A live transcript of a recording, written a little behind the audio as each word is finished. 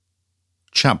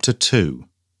Chapter 2.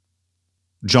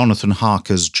 Jonathan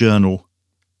Harker's Journal,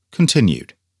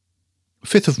 continued.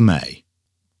 5th of May.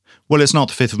 Well, it's not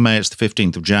the 5th of May, it's the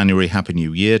 15th of January. Happy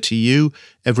New Year to you,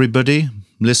 everybody,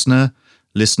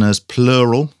 listeners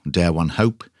plural, dare one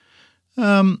hope.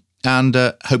 And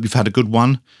hope you've had a good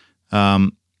one. I've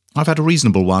had a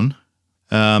reasonable one,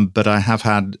 but I have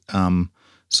had some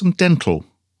dental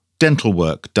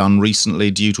work done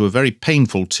recently due to a very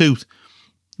painful tooth,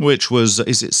 which was,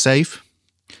 is it safe?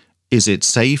 Is it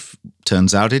safe?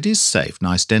 Turns out it is safe.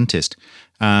 Nice dentist.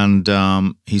 And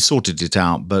he sorted it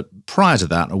out. But prior to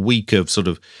that, a week of sort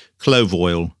of clove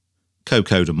oil,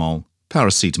 cocodamol,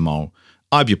 paracetamol,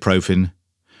 ibuprofen,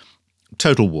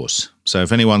 total wuss. So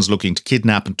if anyone's looking to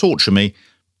kidnap and torture me,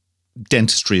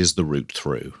 dentistry is the route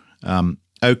through.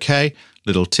 Okay,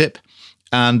 little tip.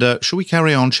 And shall we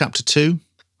carry on chapter 2?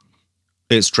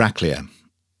 It's Dracula,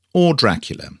 or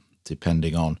Dracula,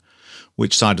 depending on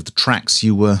which side of the tracks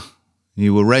you were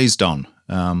raised on.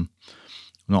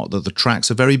 Not that the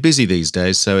tracks are very busy these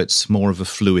days, so it's more of a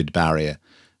fluid barrier.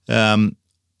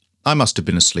 I must have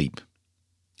been asleep.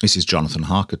 This is Jonathan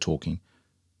Harker talking.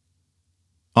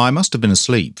 I must have been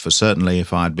asleep, for certainly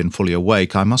if I had been fully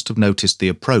awake, I must have noticed the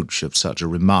approach of such a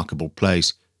remarkable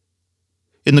place.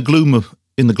 In the gloom,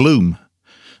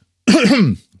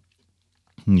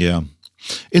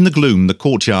 the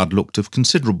courtyard looked of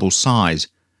considerable size,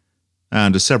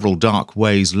 and as several dark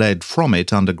ways led from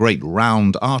it under great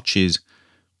round arches,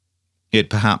 it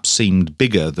perhaps seemed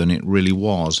bigger than it really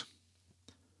was.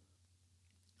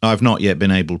 I've not yet been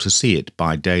able to see it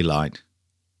by daylight.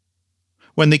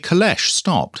 When the caleche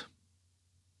stopped,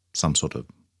 some sort of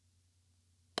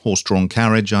horse-drawn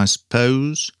carriage, I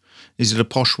suppose. Is it a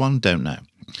posh one? Don't know.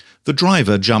 The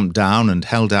driver jumped down and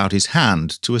held out his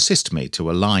hand to assist me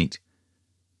to alight.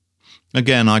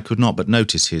 Again, I could not but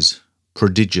notice his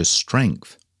prodigious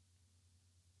strength.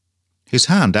 His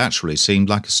hand actually seemed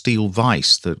like a steel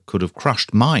vice that could have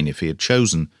crushed mine if he had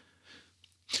chosen.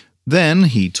 Then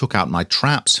he took out my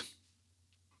traps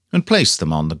and placed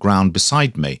them on the ground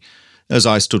beside me, as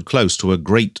I stood close to a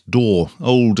great door,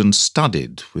 old and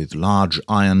studded with large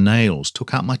iron nails.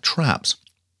 Took out my traps.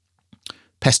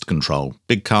 Pest control,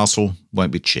 big castle,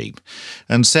 won't be cheap,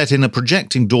 and set in a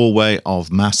projecting doorway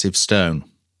of massive stone.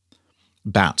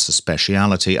 Bats a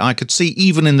speciality. I could see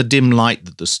even in the dim light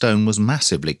that the stone was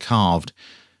massively carved,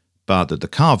 but that the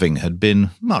carving had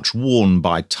been much worn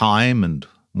by time and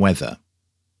weather.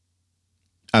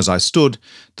 As I stood,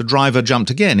 the driver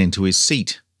jumped again into his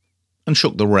seat and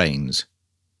shook the reins.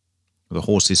 The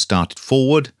horses started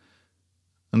forward,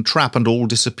 and trap and all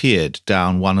disappeared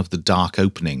down one of the dark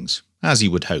openings, as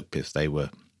you would hope if they were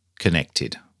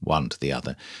connected one to the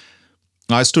other.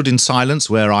 I stood in silence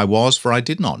where I was, for I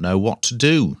did not know what to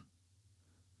do.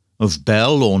 Of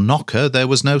bell or knocker there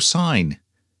was no sign.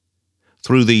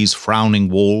 Through these frowning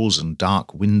walls and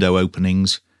dark window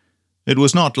openings, it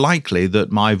was not likely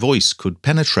that my voice could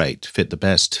penetrate, fit the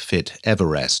best, fit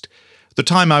Everest. The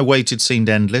time I waited seemed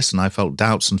endless, and I felt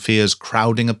doubts and fears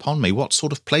crowding upon me. What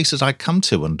sort of place had I come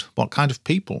to, and what kind of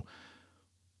people?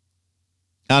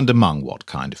 And among what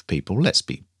kind of people? Let's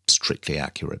be strictly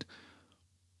accurate.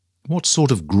 What sort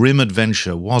of grim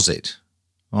adventure was it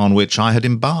on which I had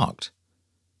embarked?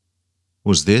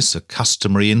 Was this a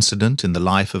customary incident in the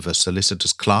life of a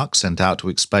solicitor's clerk sent out to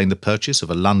explain the purchase of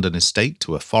a London estate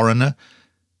to a foreigner?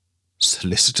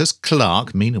 Solicitor's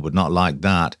clerk? Mina would not like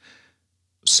that.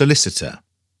 Solicitor.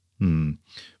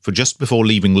 For just before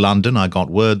leaving London I got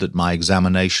word that my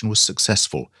examination was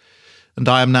successful, and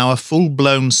I am now a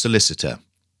full-blown solicitor.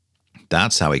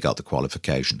 That's how he got the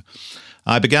qualification.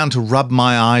 I began to rub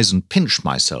my eyes and pinch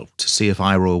myself to see if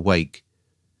I were awake.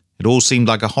 It all seemed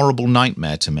like a horrible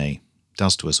nightmare to me. It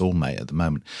does to us all, mate, at the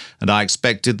moment. And I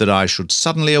expected that I should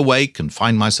suddenly awake and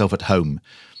find myself at home,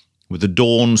 with the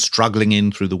dawn struggling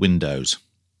in through the windows,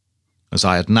 as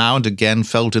I had now and again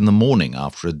felt in the morning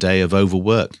after a day of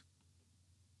overwork.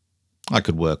 I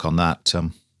could work on that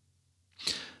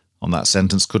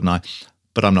sentence, couldn't I?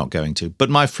 But I'm not going to. But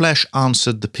my flesh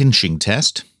answered the pinching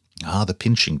test. The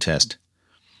pinching test.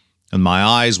 And my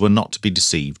eyes were not to be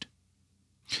deceived.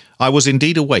 I was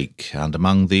indeed awake, and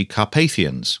among the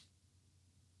Carpathians.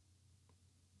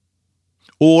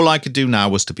 All I could do now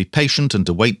was to be patient and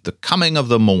to wait the coming of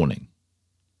the morning.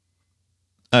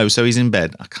 Oh, so he's in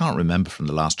bed. I can't remember from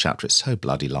the last chapter. It's so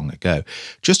bloody long ago.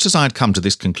 Just as I had come to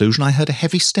this conclusion, I heard a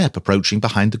heavy step approaching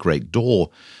behind the great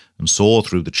door, and saw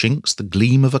through the chinks the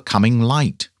gleam of a coming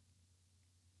light.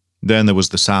 Then there was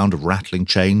the sound of rattling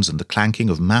chains and the clanking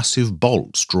of massive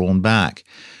bolts drawn back.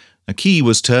 A key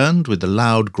was turned with the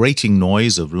loud grating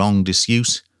noise of long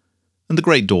disuse, and the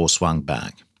great door swung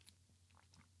back.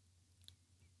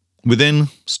 Within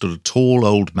stood a tall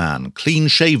old man,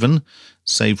 clean-shaven,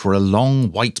 save for a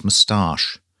long white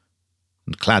moustache,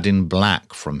 and clad in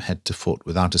black from head to foot,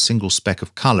 without a single speck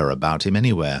of colour about him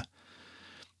anywhere.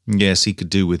 Yes, he could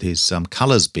do with his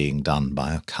colours being done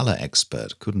by a colour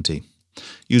expert, couldn't he?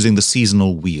 Using the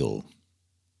seasonal wheel.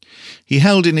 He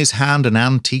held in his hand an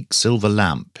antique silver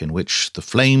lamp, in which the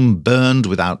flame burned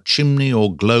without chimney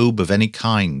or globe of any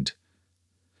kind,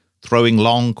 throwing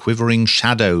long quivering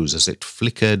shadows as it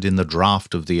flickered in the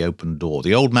draught of the open door.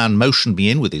 The old man motioned me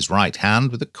in with his right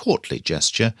hand with a courtly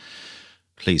gesture,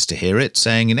 pleased to hear it,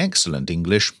 saying in excellent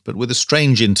English, but with a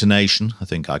strange intonation, I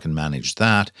think I can manage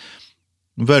that,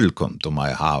 "Welcome to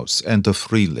my house, enter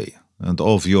freely, and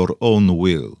of your own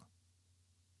will."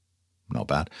 Not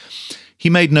bad. He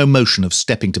made no motion of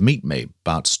stepping to meet me,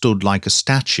 but stood like a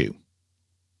statue,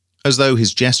 as though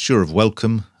his gesture of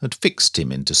welcome had fixed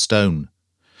him into stone.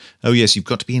 Oh yes, you've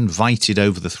got to be invited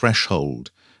over the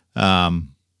threshold by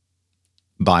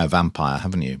a vampire,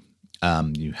 haven't you?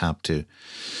 You have to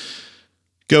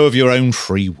go of your own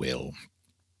free will.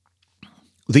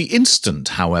 The instant,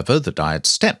 however, that I had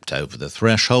stepped over the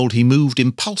threshold, he moved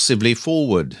impulsively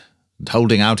forward, and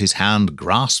holding out his hand,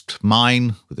 grasped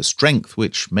mine with a strength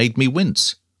which made me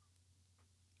wince.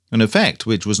 An effect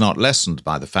which was not lessened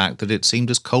by the fact that it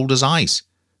seemed as cold as ice.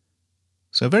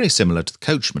 So very similar to the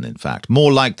coachman, in fact,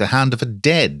 more like the hand of a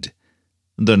dead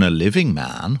than a living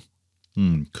man.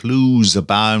 Clues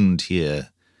abound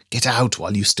here. Get out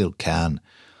while you still can.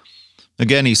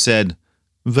 Again he said,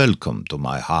 "Welcome to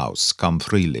my house. Come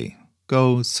freely.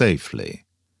 Go safely.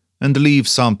 And leave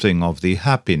something of the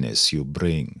happiness you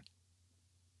bring."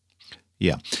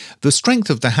 Yeah, the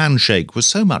strength of the handshake was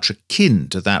so much akin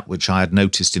to that which I had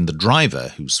noticed in the driver,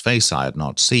 whose face I had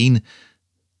not seen,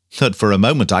 that for a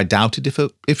moment I doubted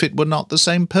if it were not the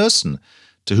same person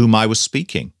to whom I was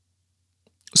speaking.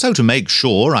 So to make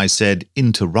sure, I said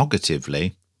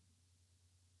interrogatively,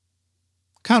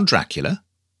 "Count Dracula?"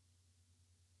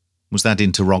 Was that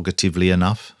interrogatively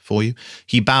enough for you?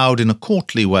 He bowed in a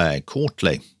courtly way.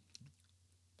 Courtly.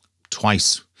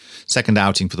 Twice. Second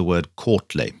outing for the word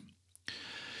courtly.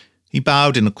 He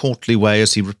bowed in a courtly way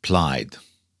as he replied,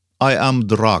 "I am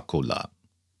Dracula."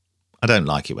 I don't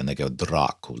like it when they go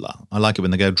Dracula. I like it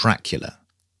when they go Dracula.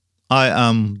 "I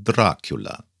am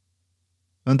Dracula.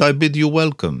 And I bid you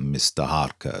welcome, Mr.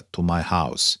 Harker, to my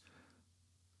house.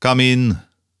 Come in.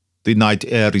 The night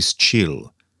air is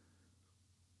chill.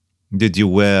 Did you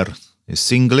wear a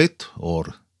singlet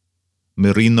or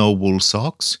merino wool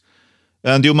socks?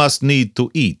 And you must need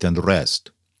to eat and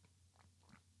rest."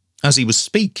 As he was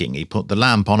speaking, he put the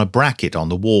lamp on a bracket on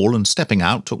the wall and, stepping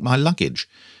out, took my luggage.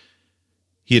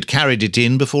 He had carried it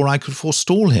in before I could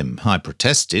forestall him. I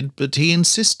protested, but he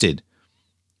insisted.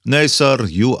 "Nay, sir,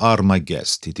 you are my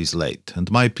guest. It is late,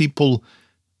 and my people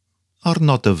are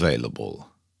not available.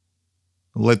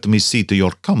 Let me see to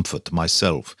your comfort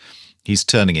myself." He's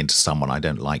turning into someone. I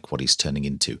don't like what he's turning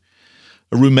into.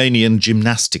 A Romanian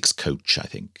gymnastics coach, I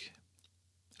think.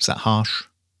 Is that harsh?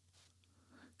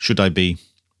 Should I be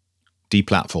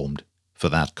deplatformed for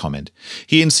that comment?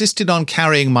 He insisted on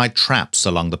carrying my traps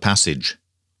along the passage.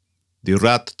 The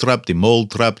rat trap, the mole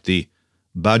trap, the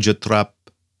badger trap,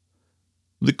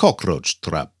 the cockroach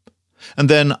trap, and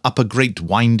then up a great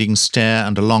winding stair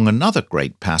and along another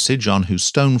great passage on whose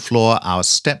stone floor our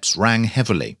steps rang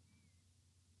heavily.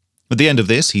 At the end of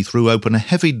this he threw open a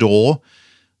heavy door,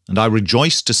 and I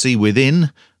rejoiced to see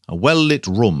within a well-lit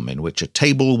room in which a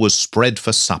table was spread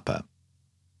for supper,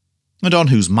 and on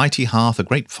whose mighty hearth a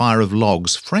great fire of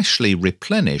logs, freshly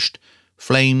replenished,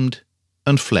 flamed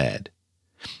and flared.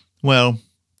 Well,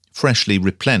 freshly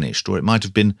replenished, or it might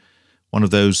have been one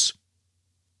of those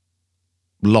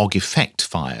log effect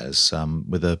fires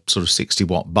with a sort of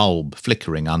 60-watt bulb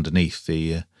flickering underneath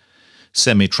the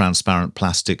semi-transparent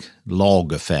plastic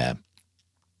log affair.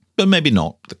 But maybe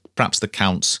not. Perhaps the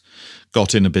Count's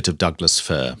got in a bit of Douglas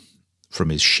fir from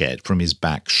his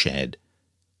back shed.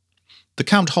 The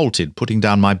Count halted, putting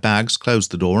down my bags,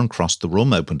 closed the door and crossed the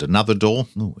room, opened another door.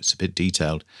 Oh, it's a bit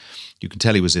detailed. You can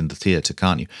tell he was in the theatre,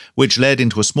 can't you? Which led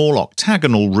into a small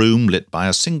octagonal room lit by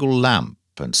a single lamp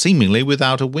and seemingly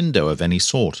without a window of any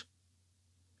sort.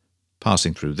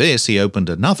 Passing through this, he opened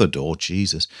another door,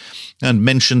 Jesus, and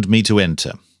motioned me to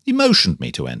enter. He motioned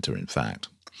me to enter, in fact.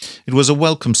 It was a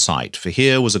welcome sight, for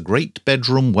here was a great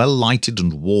bedroom well lighted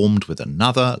and warmed with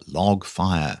another log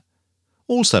fire,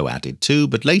 also added to,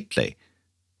 but lately,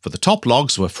 for the top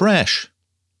logs were fresh,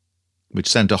 which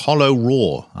sent a hollow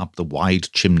roar up the wide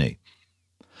chimney.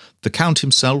 The Count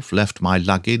himself left my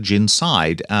luggage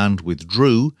inside and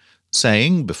withdrew,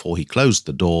 saying, before he closed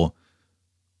the door,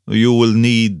 "You will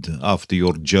need, after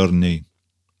your journey,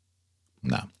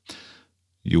 Now,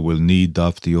 you will need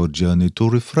after your journey to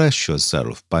refresh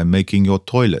yourself by making your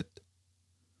toilet.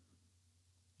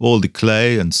 All the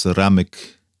clay and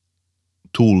ceramic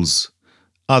tools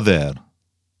are there.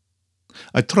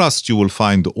 I trust you will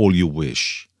find all you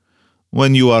wish.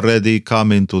 When you are ready,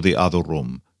 come into the other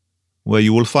room, where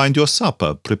you will find your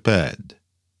supper prepared.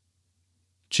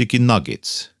 Chicken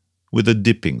nuggets with a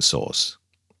dipping sauce.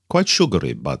 Quite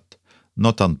sugary, but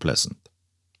not unpleasant.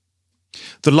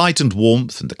 The light and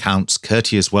warmth and the Count's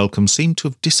courteous welcome seemed to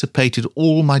have dissipated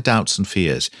all my doubts and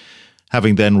fears.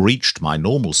 Having then reached my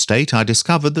normal state, I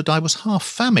discovered that I was half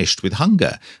famished with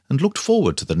hunger and looked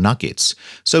forward to the nuggets.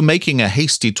 So making a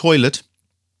hasty toilet,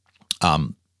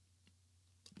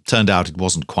 turned out it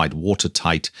wasn't quite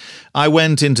watertight, I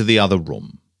went into the other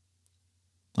room.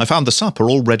 I found the supper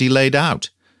already laid out.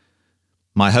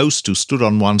 My host, who stood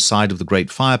on one side of the great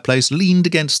fireplace, leaned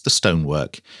against the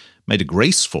stonework, made a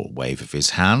graceful wave of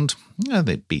his hand,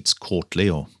 that beats courtly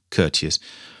or courteous,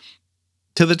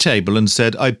 to the table and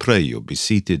said, "I pray you be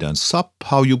seated and sup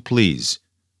how you please,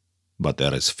 but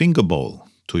there is finger bowl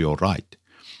to your right.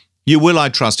 You will, I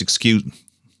trust, excuse me.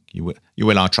 You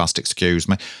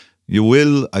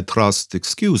will, I trust,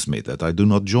 excuse me that I do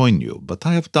not join you, but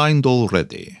I have dined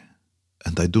already,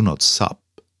 and I do not sup."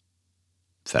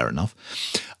 Fair enough.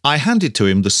 I handed to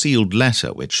him the sealed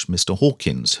letter which Mr.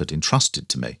 Hawkins had entrusted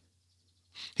to me.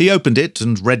 He opened it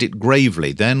and read it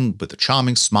gravely. Then, with a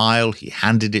charming smile, he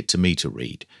handed it to me to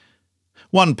read.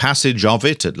 One passage of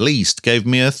it, at least, gave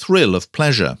me a thrill of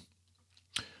pleasure.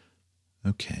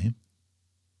 Okay.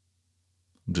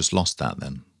 Just lost that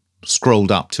then.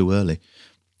 Scrolled up too early.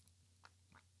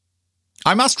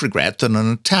 "I must regret that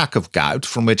an attack of gout,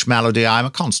 from which malady I am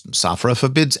a constant sufferer,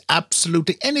 forbids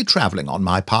absolutely any travelling on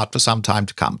my part for some time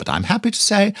to come, but I am happy to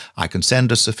say I can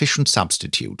send a sufficient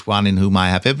substitute, one in whom I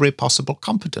have every possible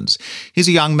competence. He is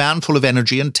a young man full of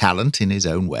energy and talent in his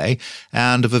own way,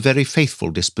 and of a very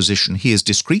faithful disposition. He is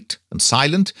discreet and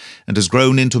silent, and has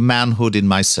grown into manhood in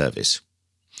my service.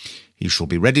 He shall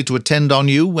be ready to attend on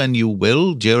you when you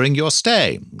will during your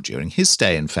stay, during his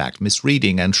stay, in fact,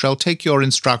 misreading, and shall take your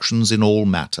instructions in all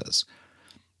matters."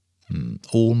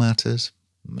 All matters?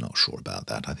 I'm not sure about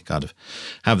that. I think I'd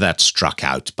have that struck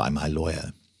out by my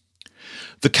lawyer.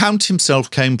 The Count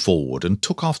himself came forward and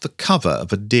took off the cover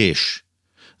of a dish,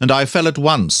 and I fell at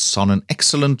once on an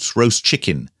excellent roast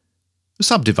chicken,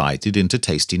 subdivided into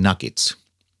tasty nuggets.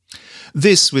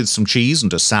 This, with some cheese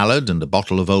and a salad and a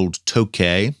bottle of old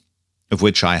Tokay, of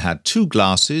which I had 2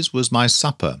 glasses, was my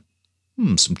supper.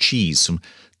 Some cheese, some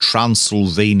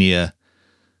Transylvanian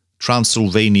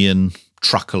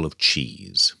truckle of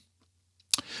cheese.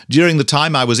 During the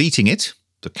time I was eating it,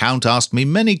 the Count asked me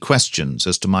many questions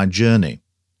as to my journey,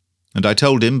 and I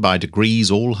told him by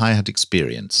degrees all I had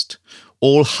experienced.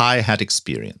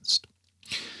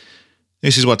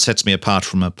 This is what sets me apart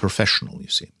from a professional, you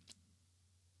see.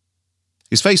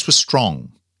 His face was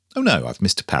strong. Oh no, I've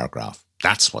missed a paragraph.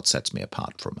 That's what sets me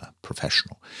apart from a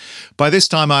professional. By this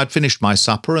time I had finished my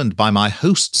supper, and by my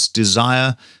host's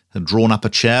desire had drawn up a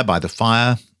chair by the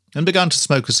fire and begun to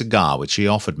smoke a cigar which he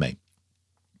offered me,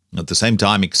 at the same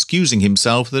time excusing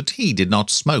himself that he did not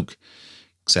smoke,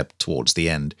 except towards the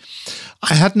end.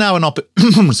 I had now an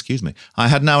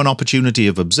opportunity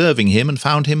of observing him, and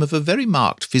found him of a very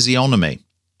marked physiognomy.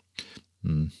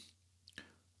 A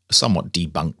somewhat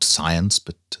debunked science,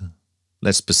 but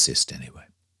let's persist anyway.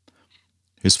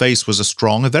 His face was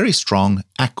a very strong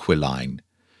aquiline,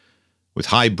 with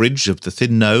high bridge of the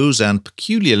thin nose and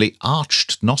peculiarly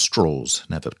arched nostrils.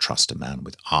 Never trust a man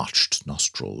with arched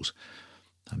nostrils.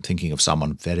 I'm thinking of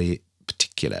someone very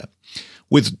particular.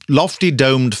 With lofty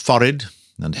domed forehead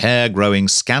and hair growing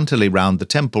scantily round the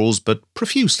temples, but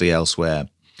profusely elsewhere.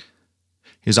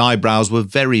 His eyebrows were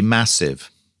very massive,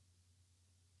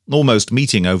 almost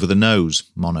meeting over the nose,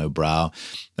 monobrow,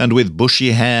 and with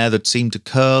bushy hair that seemed to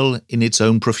curl in its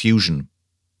own profusion.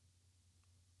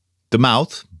 The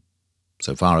mouth,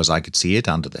 so far as I could see it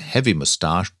under the heavy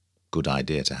moustache, good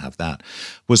idea to have that,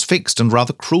 was fixed and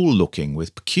rather cruel-looking,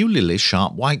 with peculiarly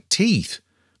sharp white teeth.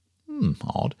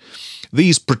 Odd.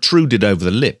 These protruded over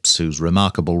the lips, whose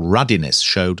remarkable ruddiness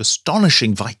showed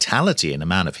astonishing vitality in a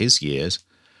man of his years.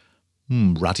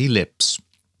 Ruddy lips.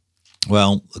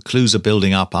 Well, the clues are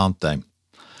building up, aren't they?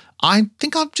 I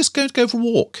think I'm just going to go for a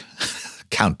walk.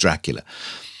 Count Dracula.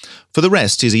 For the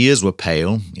rest, his ears were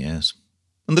pale, yes,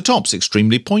 and the tops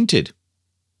extremely pointed.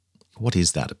 What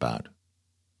is that about?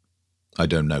 I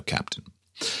don't know, Captain.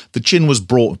 The chin was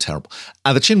broad, terrible.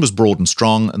 The chin was broad and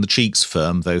strong, and the cheeks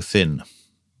firm, though thin.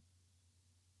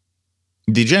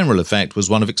 The general effect was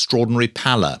one of extraordinary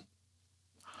pallor.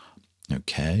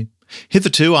 Okay.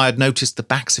 Hitherto I had noticed the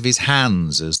backs of his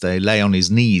hands as they lay on his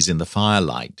knees in the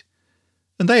firelight,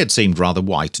 and they had seemed rather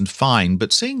white and fine,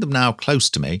 but seeing them now close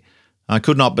to me, I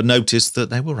could not but notice that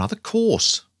they were rather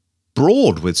coarse,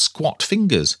 broad with squat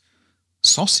fingers,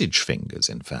 sausage fingers,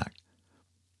 in fact.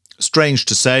 Strange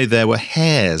to say, there were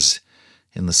hairs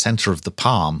in the centre of the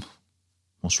palm.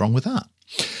 What's wrong with that?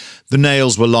 The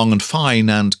nails were long and fine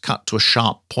and cut to a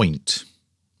sharp point.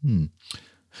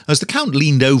 As the Count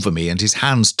leaned over me and his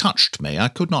hands touched me, I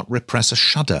could not repress a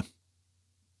shudder.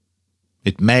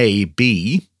 It may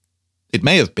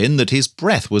have been that his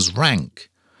breath was rank,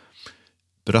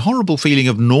 but a horrible feeling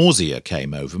of nausea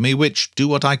came over me, which, do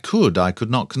what I could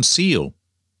not conceal.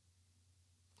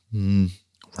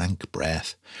 Rank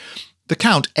breath. The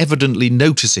Count, evidently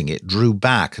noticing it, drew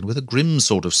back, and with a grim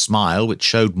sort of smile, which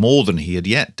showed more than he had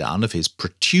yet done of his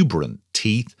protuberant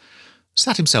teeth,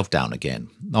 sat himself down again,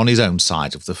 on his own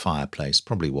side of the fireplace,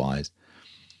 probably wise.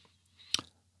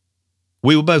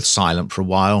 We were both silent for a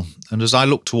while, and as I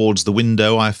looked towards the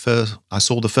window, I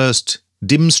saw the first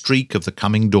dim streak of the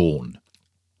coming dawn.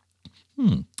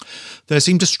 There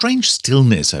seemed a strange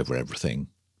stillness over everything.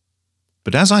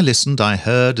 But as I listened, I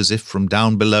heard, as if from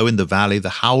down below in the valley,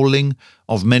 the howling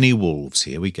of many wolves.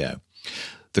 Here we go.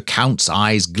 The Count's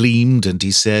eyes gleamed, and he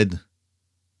said,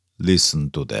 "Listen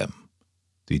to them,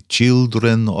 the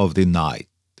children of the night.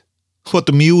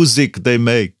 What music they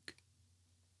make!"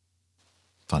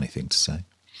 Funny thing to say.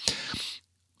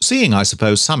 Seeing, I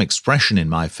suppose, some expression in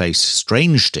my face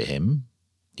strange to him,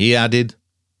 he added,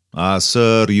 "Ah,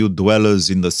 sir, you dwellers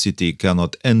in the city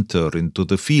cannot enter into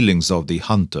the feelings of the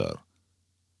hunter."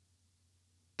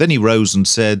 Then he rose and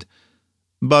said,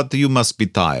 "But you must be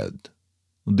tired.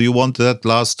 Do you want that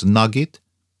last nugget?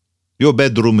 Your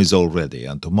bedroom is all ready,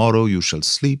 and tomorrow you shall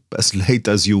sleep as late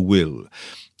as you will.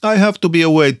 I have to be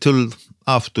away till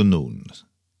afternoon,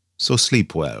 so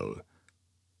sleep well,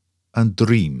 and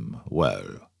dream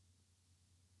well."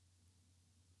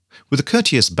 With a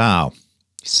courteous bow,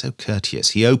 so courteous,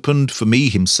 he opened for me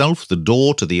himself the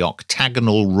door to the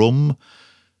octagonal room,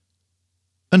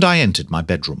 and I entered my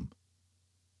bedroom.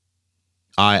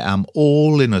 I am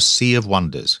all in a sea of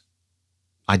wonders.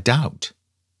 I doubt.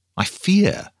 I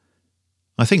fear.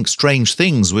 I think strange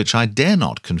things which I dare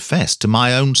not confess to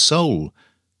my own soul.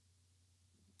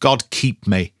 God keep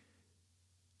me,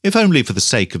 if only for the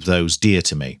sake of those dear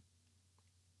to me.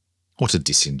 What a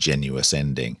disingenuous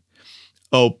ending.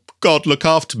 Oh, God, look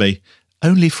after me.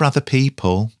 Only for other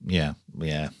people. Yeah.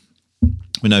 We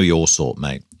know your sort,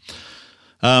 mate.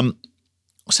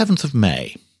 7th of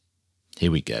May. Here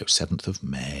we go, 7th of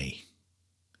May.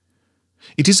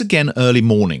 It is again early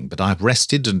morning, but I have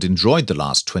rested and enjoyed the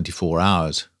last 24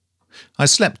 hours. I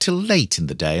slept till late in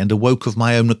the day and awoke of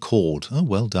my own accord. Oh,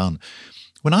 well done.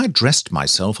 When I had dressed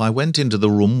myself, I went into the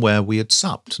room where we had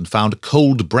supped and found a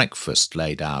cold breakfast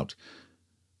laid out.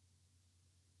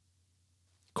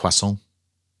 Croissant,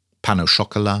 pain au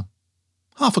chocolat,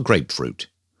 half a grapefruit,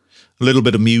 a little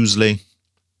bit of muesli,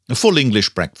 a full English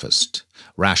breakfast,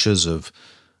 rashers of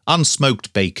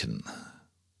unsmoked bacon,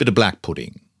 bit of black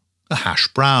pudding, a hash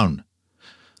brown,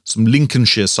 some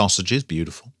Lincolnshire sausages,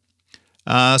 beautiful,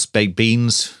 baked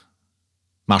beans,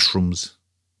 mushrooms,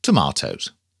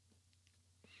 tomatoes.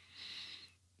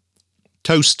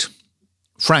 Toast,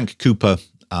 Frank Cooper,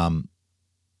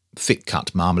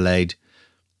 thick-cut marmalade,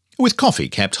 with coffee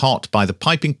kept hot by the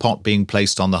piping pot being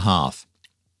placed on the hearth.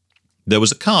 There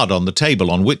was a card on the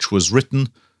table on which was written,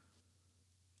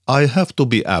 "I have to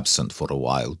be absent for a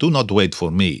while. Do not wait for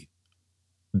me.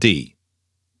 D."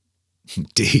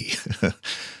 D.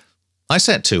 I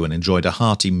set to and enjoyed a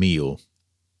hearty meal.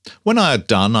 When I had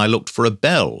done, I looked for a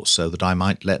bell so that I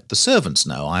might let the servants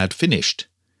know I had finished.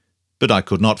 But I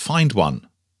could not find one.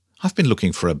 I've been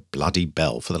looking for a bloody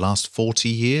bell for the last 40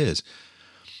 years.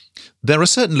 There are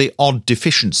certainly odd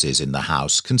deficiencies in the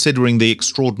house, considering the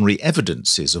extraordinary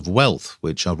evidences of wealth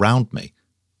which are round me.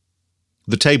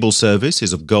 The table service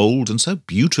is of gold and so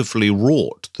beautifully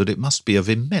wrought that it must be of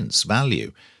immense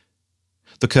value.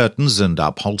 The curtains and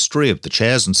upholstery of the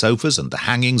chairs and sofas and the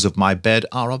hangings of my bed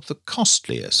are of the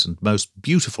costliest and most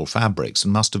beautiful fabrics,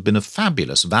 and must have been of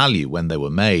fabulous value when they were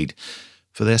made,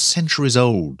 for they are centuries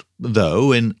old,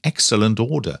 though in excellent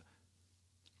order.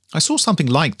 I saw something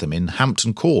like them in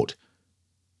Hampton Court,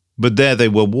 but there they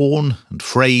were worn and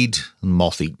frayed and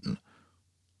moth-eaten.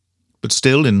 But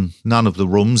still in none of the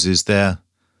rooms is there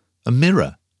a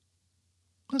mirror.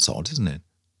 That's odd, isn't it?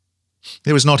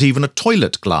 There is not even a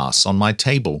toilet glass on my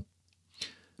table.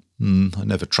 I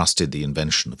never trusted the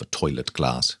invention of a toilet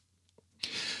glass.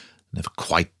 Never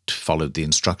quite followed the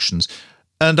instructions,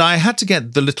 and I had to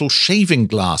get the little shaving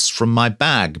glass from my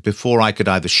bag before I could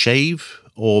either shave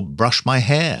or brush my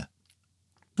hair.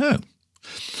 Oh.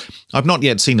 I've not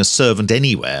yet seen a servant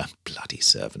anywhere, bloody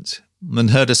servants, and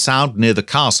heard a sound near the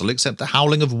castle except the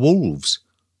howling of wolves.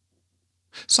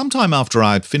 Some time after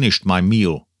I had finished my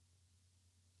meal,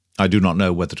 I do not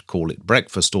know whether to call it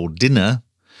breakfast or dinner.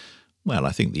 Well,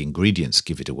 I think the ingredients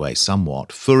give it away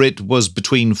somewhat, for it was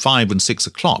between 5 and 6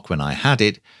 o'clock when I had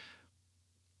it.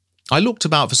 I looked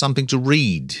about for something to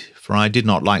read, for I did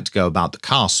not like to go about the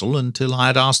castle until I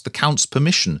had asked the Count's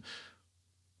permission.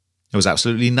 There was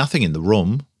absolutely nothing in the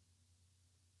room.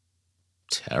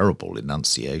 Terrible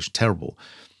enunciation, terrible.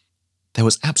 There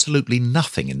was absolutely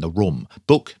nothing in the room,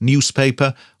 book,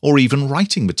 newspaper, or even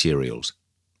writing materials.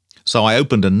 So I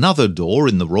opened another door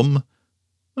in the room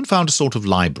and found a sort of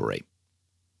library.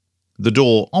 The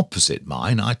door opposite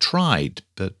mine I tried,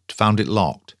 but found it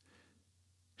locked.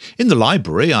 In the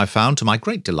library I found, to my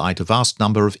great delight, a vast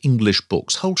number of English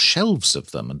books, whole shelves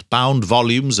of them, and bound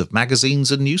volumes of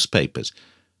magazines and newspapers.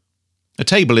 A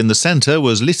table in the centre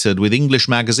was littered with English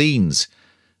magazines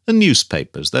and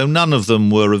newspapers, though none of them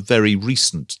were of very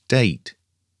recent date.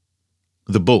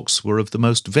 The books were of the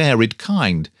most varied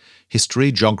kind: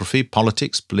 history, geography,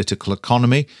 politics, political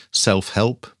economy,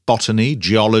 self-help, botany,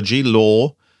 geology,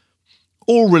 law,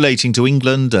 all relating to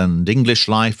England and English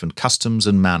life and customs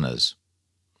and manners.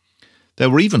 There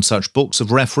were even such books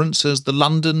of reference as the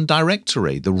London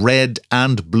Directory, the Red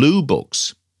and Blue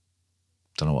books.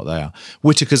 Don't know what they are.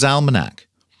 Whitaker's Almanac,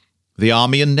 the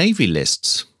Army and Navy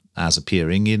lists, as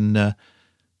appearing in The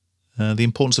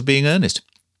Importance of Being Earnest.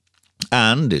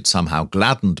 And it somehow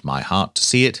gladdened my heart to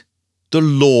see it, the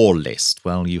Law List.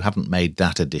 Well, you haven't made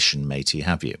that edition, matey,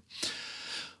 have you?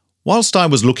 Whilst I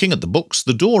was looking at the books,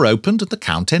 the door opened and the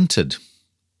Count entered.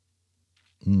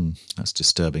 That's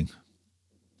disturbing.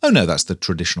 Oh no, that's the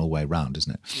traditional way round,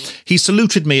 isn't it? He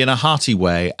saluted me in a hearty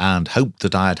way and hoped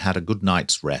that I had had a good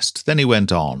night's rest. Then he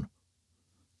went on.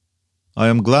 I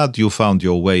am glad you found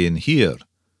your way in here,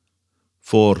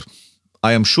 for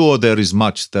I am sure there is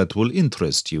much that will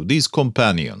interest you, these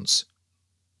companions.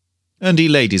 And he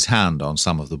laid his hand on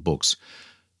some of the books.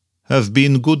 Have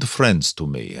been good friends to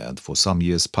me, and for some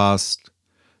years past,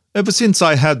 ever since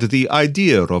I had the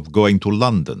idea of going to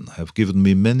London, have given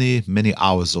me many, many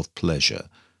hours of pleasure.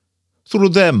 Through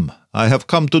them I have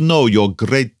come to know your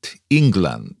great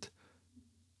England,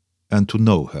 and to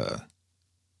know her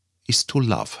is to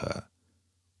love her.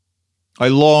 I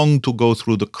long to go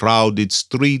through the crowded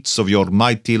streets of your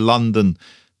mighty London,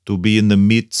 to be in the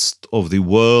midst of the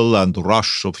whirl and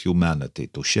rush of humanity,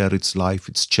 to share its life,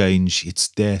 its change, its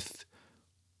death.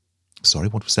 Sorry,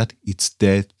 what was that? Its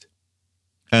death,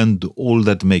 and all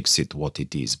that makes it what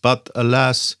it is. But,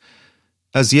 alas,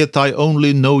 as yet I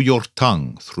only know your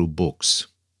tongue through books.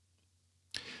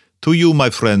 To you, my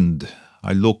friend,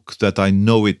 I look that I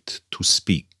know it to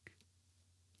speak.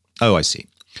 Oh, I see.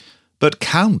 But,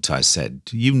 Count, I said,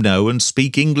 you know and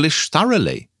speak English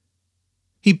thoroughly.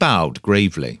 He bowed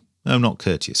gravely, though not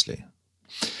courteously.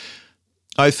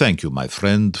 I thank you, my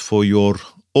friend, for your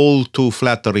all too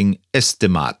flattering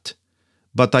estimate,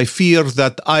 but I fear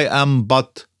that I am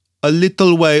but a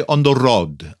little way on the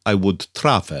road I would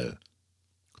travel.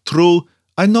 True,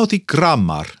 I know the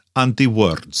grammar and the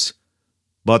words,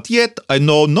 but yet I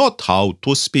know not how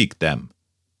to speak them.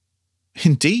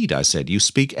 Indeed, I said, you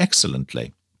speak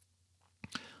excellently.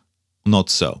 Not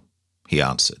so, he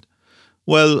answered.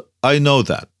 Well, I know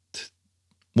that.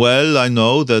 Well, I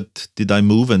know that did I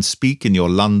move and speak in your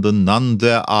London, none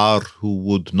there are who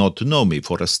would not know me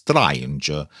for a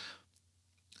stranger.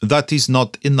 That is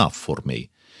not enough for me.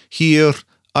 Here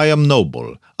I am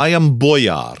noble. I am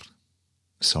boyar.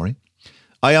 Sorry?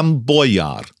 I am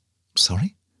boyar.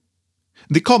 Sorry?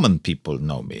 The common people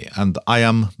know me, and I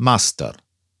am master,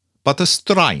 but a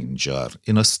stranger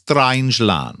in a strange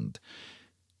land.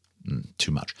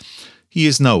 Too much. He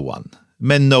is no one.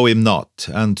 Men know him not,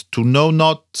 and to know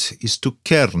not is to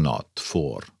care not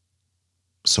for.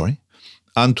 Sorry?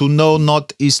 And to know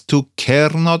not is to care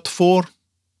not for?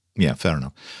 Yeah, fair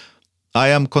enough. I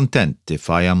am content if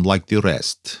I am like the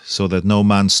rest, so that no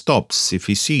man stops if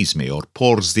he sees me, or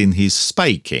pours in his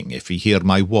speaking if he hear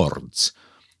my words.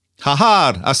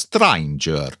 Ha-ha, a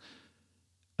stranger!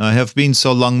 I have been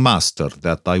so long master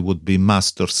that I would be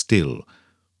master still,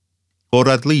 or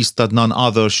at least that none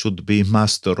other should be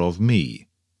master of me.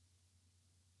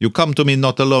 You come to me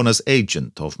not alone as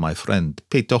agent of my friend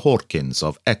Peter Hawkins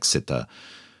of Exeter,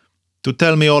 to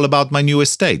tell me all about my new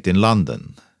estate in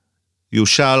London. You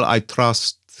shall, I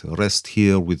trust, rest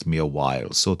here with me a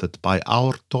while, so that by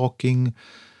our talking,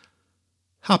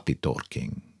 happy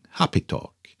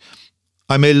talk,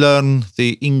 I may learn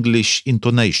the English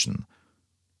intonation,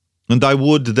 and I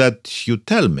would that you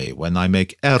tell me when I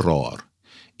make error,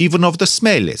 even of the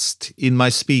smallest, in my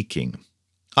speaking.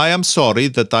 I am sorry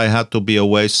that I had to be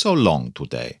away so long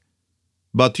today,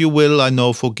 but you will, I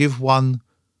know, forgive one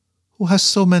who has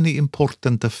so many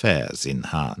important affairs in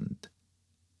hand."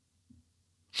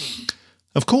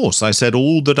 Of course, I said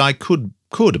all that I could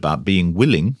about being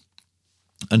willing,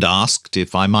 and asked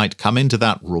if I might come into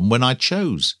that room when I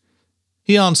chose.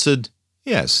 He answered,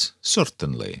 "Yes,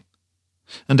 certainly,"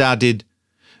 and added,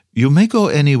 "You may go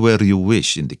anywhere you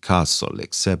wish in the castle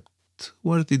except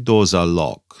where the doors are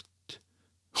locked,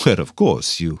 where, of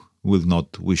course, you will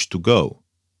not wish to go,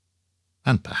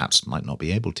 and perhaps might not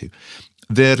be able to.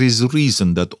 There is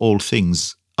reason that all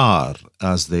things are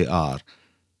as they are,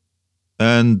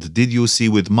 and did you see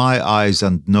with my eyes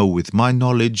and know with my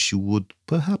knowledge, you would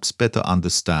perhaps better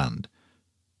understand."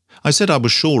 I said I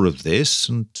was sure of this,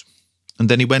 and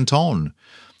then he went on.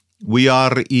 "We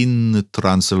are in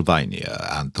Transylvania,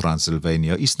 and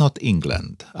Transylvania is not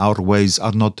England. Our ways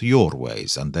are not your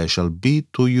ways, and there shall be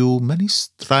to you many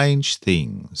strange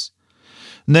things.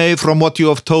 Nay, from what you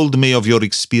have told me of your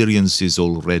experiences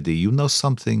already, you know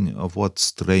something of what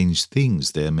strange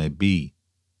things there may be."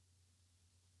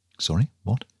 Sorry,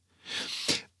 what?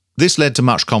 This led to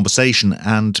much conversation,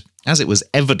 and as it was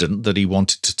evident that he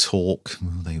wanted to talk,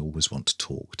 well, they always want to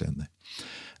talk, don't they?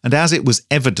 And as it was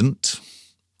evident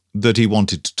that he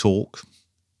wanted to talk,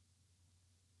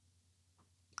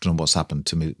 I don't know what's happened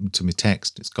to me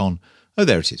text. It's gone. Oh,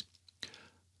 there it is.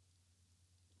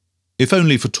 If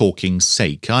only for talking's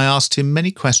sake, I asked him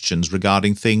many questions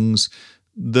regarding things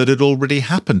that had already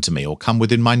happened to me or come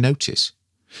within my notice.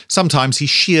 Sometimes he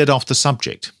sheered off the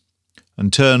subject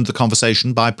and turned the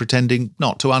conversation by pretending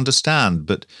not to understand,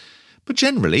 but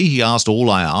generally he asked all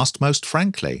I asked most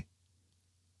frankly.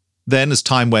 Then, as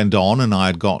time went on and I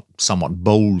had got somewhat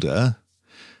bolder,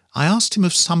 I asked him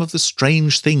of some of the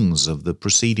strange things of the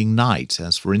preceding night,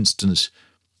 as, for instance,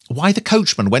 why the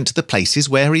coachman went to the places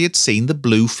where he had seen the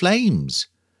blue flames.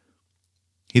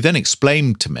 He then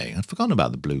explained to me, I'd forgotten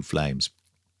about the blue flames.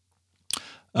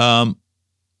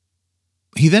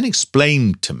 He then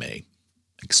explained to me,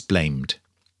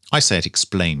 I say it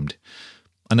explained.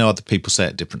 I know other people say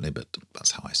it differently, but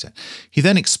that's how I say it. He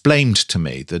then explained to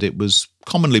me that it was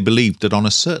commonly believed that on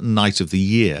a certain night of the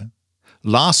year,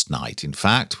 last night, in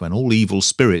fact, when all evil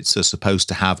spirits are supposed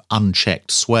to have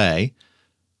unchecked sway,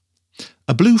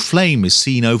 a blue flame is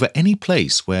seen over any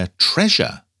place where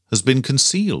treasure has been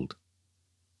concealed.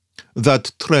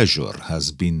 That treasure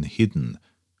has been hidden,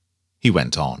 he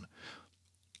went on.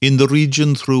 In the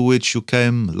region through which you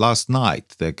came last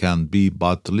night, there can be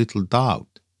but little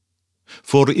doubt,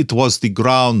 for it was the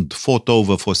ground fought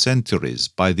over for centuries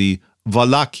by the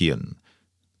Wallachian,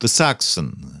 the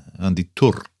Saxon, and the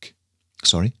Turk.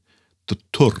 The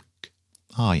Turk.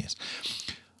 Ah, yes.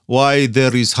 Why,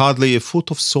 there is hardly a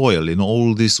foot of soil in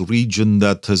all this region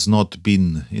that has not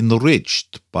been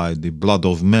enriched by the blood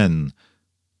of men,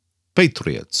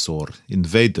 patriots or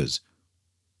invaders.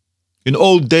 In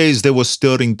old days there were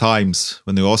stirring times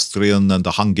when the Austrian and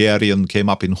the Hungarian came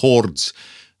up in hordes,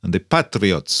 and the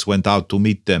patriots went out to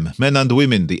meet them, men and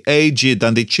women, the aged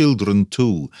and the children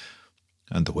too,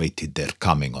 and waited their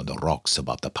coming on the rocks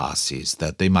about the passes,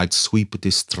 that they might sweep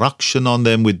destruction on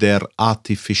them with their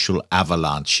artificial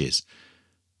avalanches.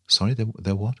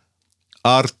 Their what?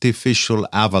 Artificial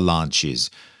avalanches.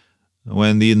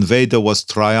 When the invader was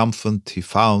triumphant, he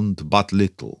found but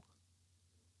little,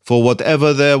 for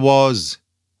whatever there was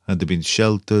had been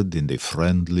sheltered in the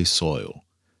friendly soil.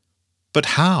 But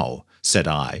how, said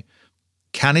I,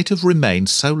 can it have remained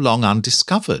so long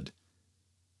undiscovered,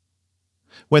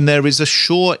 when there is a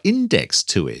sure index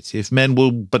to it, if men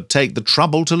will but take the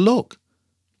trouble to look?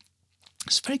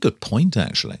 It's a very good point,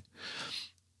 actually.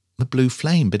 The blue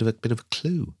flame, bit of a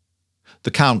clue.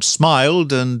 The Count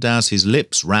smiled, and as his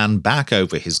lips ran back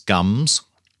over his gums,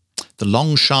 the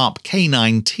long, sharp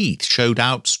canine teeth showed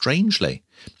out strangely.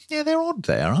 Yeah, they're odd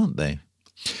there, aren't they?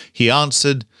 He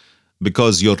answered,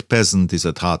 because your peasant is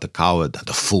at heart a coward and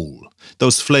a fool.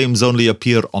 Those flames only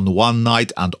appear on one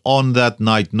night, and on that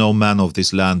night no man of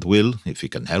this land will, if he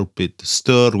can help it,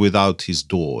 stir without his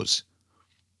doors.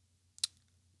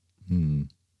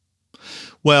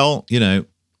 Well,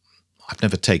 I've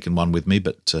never taken one with me,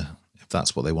 but if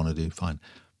that's what they want to do, fine.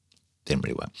 Didn't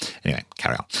really work. Anyway,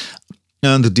 carry on.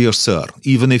 And, dear sir,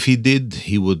 even if he did,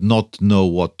 he would not know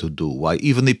what to do. Why,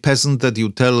 even the peasant that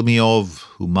you tell me of,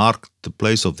 who marked the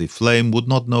place of the flame, would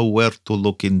not know where to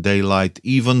look in daylight,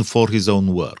 even for his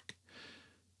own work.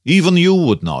 Even you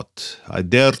would not, I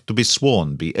dare to be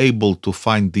sworn, be able to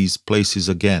find these places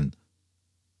again.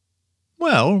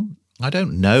 Well, I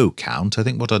don't know, Count. I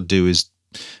think what I'd do is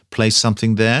place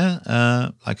something there,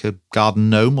 like a garden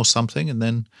gnome or something, and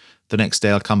then the next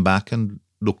day I'll come back and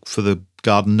look for the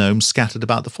garden gnome scattered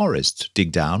about the forest,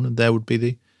 dig down, and there would be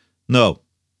the... No.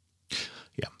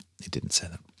 Yeah, he didn't say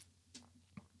that.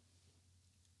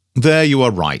 There you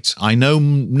are right. I know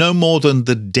no more than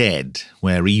the dead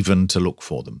where even to look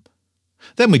for them.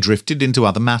 Then we drifted into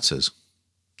other matters.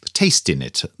 The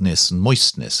tastiness and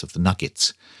moistness of the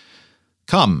nuggets.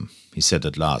 Come, he said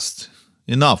at last,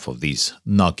 enough of these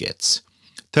nuggets.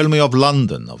 Tell me of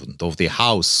London, of the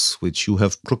house which you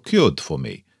have procured for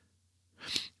me.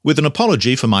 With an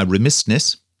apology for my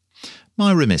remissness,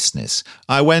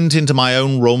 I went into my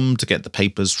own room to get the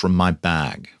papers from my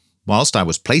bag. Whilst I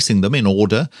was placing them in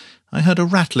order, I heard a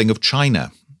rattling of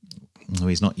china. Oh,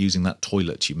 he's not using that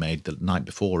toilet you made the night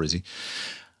before, is he?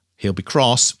 He'll be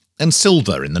cross. And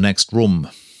silver in the next room.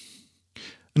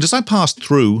 And as I passed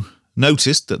through,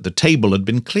 noticed that the table had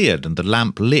been cleared and the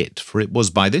lamp lit, for it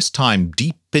was by this time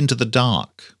deep into the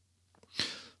dark.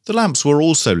 The lamps were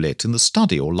also lit in the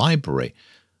study or library,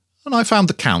 and I found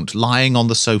the Count lying on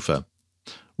the sofa,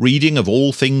 reading of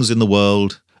all things in the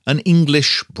world, an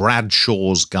English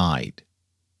Bradshaw's Guide.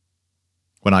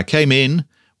 When I came in,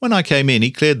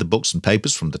 he cleared the books and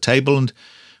papers from the table, and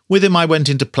with him I went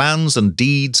into plans and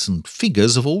deeds and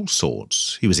figures of all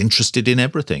sorts. He was interested in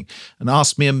everything, and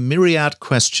asked me a myriad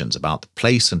questions about the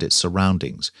place and its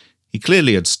surroundings. He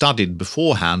clearly had studied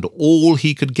beforehand all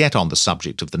he could get on the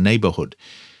subject of the neighbourhood,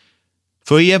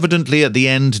 for he evidently at the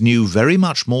end knew very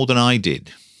much more than I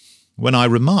did. When I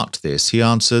remarked this, he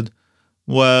answered,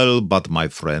 "Well, but my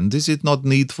friend, is it not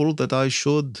needful that I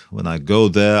should? When I go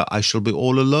there, I shall be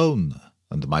all alone.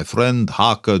 And my friend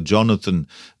Harker Jonathan,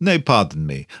 nay, pardon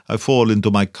me, I fall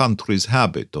into my country's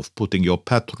habit of putting your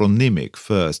patronymic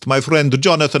first. My friend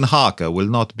Jonathan Harker will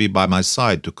not be by my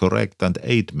side to correct and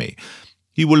aid me.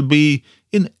 He will be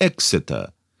in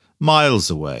Exeter, miles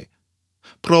away,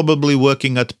 probably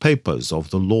working at Papers of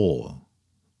the Law.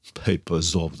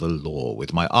 Papers of the Law,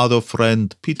 with my other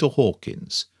friend Peter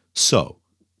Hawkins. So."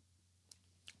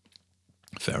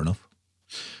 Fair enough.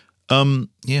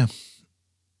 Yeah.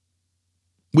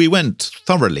 We went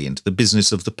thoroughly into the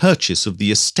business of the purchase of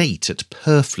the estate at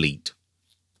Purfleet.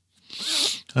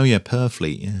 Oh yeah,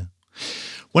 Purfleet, yeah.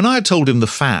 When I had told him the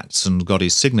facts and got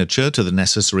his signature to the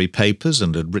necessary papers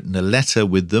and had written a letter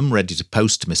with them ready to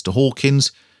post to Mr.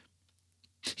 Hawkins,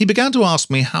 he began to ask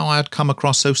me how I had come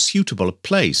across so suitable a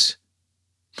place.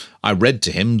 I read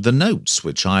to him the notes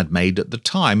which I had made at the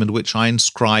time and which I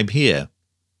inscribe here.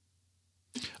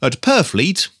 At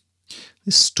Purfleet,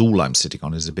 this stool I'm sitting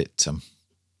on is a bit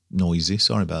noisy,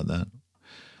 sorry about that.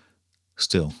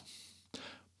 Still.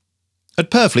 At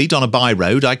Purfleet, on a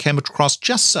by-road, I came across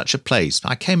just such a place.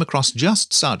 At Purfleet,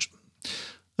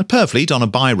 on a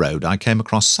by-road, I came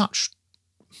across such...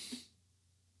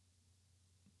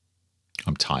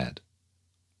 I'm tired.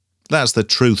 That's the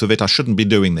truth of it. I shouldn't be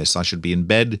doing this. I should be in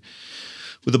bed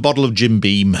with a bottle of Jim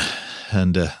Beam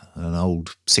and an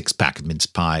old 6-pack of mince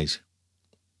pies.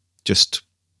 Just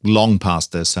long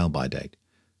past their sell-by date.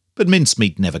 But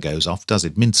mincemeat never goes off, does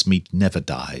it? Mincemeat never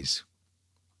dies.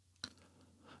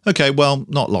 OK, well,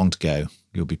 not long to go.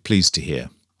 You'll be pleased to hear.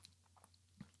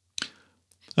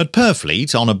 At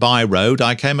Purfleet, on a by-road,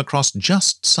 I came across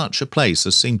just such a place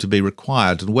as seemed to be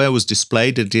required, and where was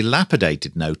displayed a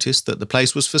dilapidated notice that the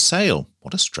place was for sale.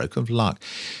 What a stroke of luck.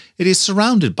 It is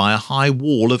surrounded by a high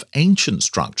wall of ancient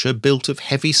structure built of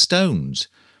heavy stones,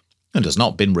 and has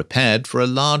not been repaired for a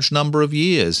large number of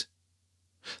years.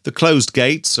 The closed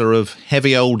gates are of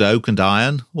heavy old oak and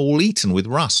iron, all eaten with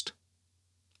rust.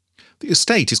 The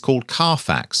estate is called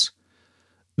Carfax,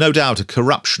 no doubt a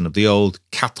corruption of the old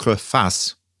Quatre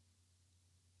Faces.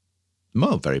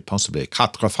 Well, very possibly.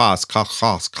 Quatre Faces,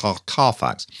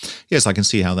 Carfax. Yes, I can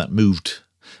see how that moved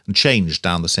and changed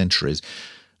down the centuries,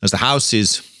 as the house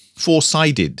is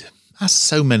four-sided, as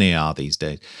so many are these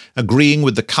days, agreeing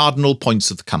with the cardinal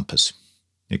points of the compass.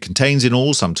 It contains in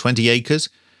all some 20 acres,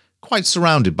 quite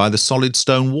surrounded by the solid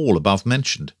stone wall above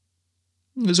mentioned.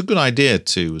 It was a good idea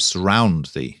to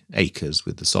surround the acres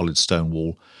with the solid stone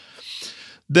wall.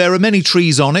 There are many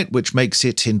trees on it, which makes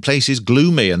it in places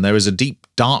gloomy, and there is a deep,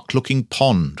 dark-looking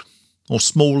pond, or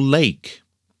small lake,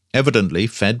 evidently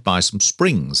fed by some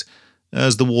springs,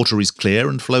 as the water is clear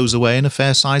and flows away in a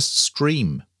fair-sized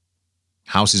stream.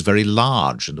 The house is very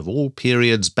large, and of all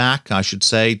periods back, I should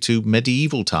say, to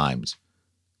medieval times.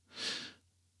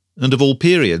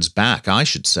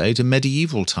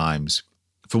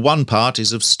 For one part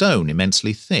is of stone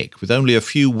immensely thick, with only a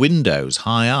few windows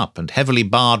high up and heavily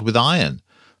barred with iron.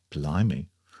 Blimey.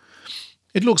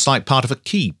 It looks like part of a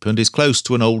keep and is close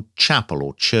to an old chapel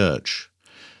or church.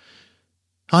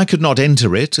 I could not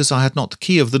enter it, as I had not the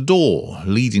key of the door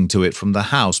leading to it from the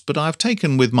house, but I have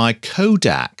taken with my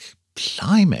Kodak,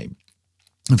 blimey,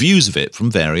 views of it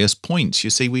from various points. You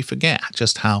see, we forget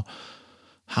just how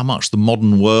much the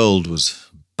modern world was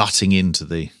butting into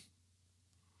the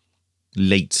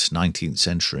late 19th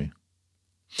century.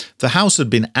 The house had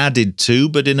been added to,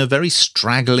 but in a very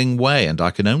straggling way, and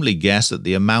I can only guess at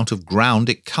the amount of ground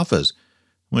it covers,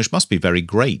 which must be very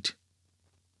great.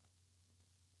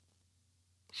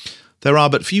 There are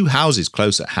but few houses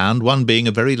close at hand, one being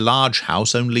a very large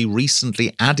house only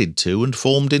recently added to and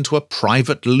formed into a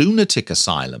private lunatic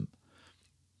asylum.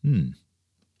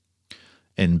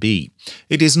 N.B.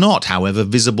 It is not, however,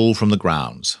 visible from the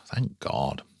grounds. Thank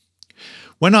God.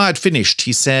 When I had finished,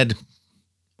 he said,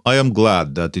 I am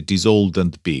glad that it is old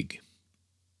and big.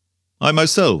 I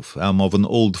myself am of an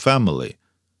old family,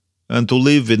 and to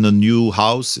live in a new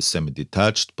house,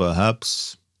 semi-detached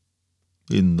perhaps,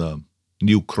 in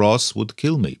New Cross would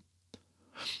kill me.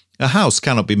 A house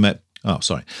cannot be met... Oh,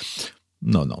 sorry.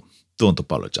 No, don't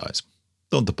apologize.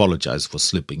 Don't apologize for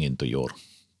slipping into your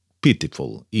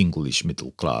pitiful English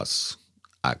middle-class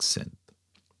accent.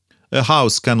 A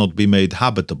house cannot be made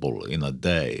habitable in a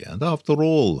day, and after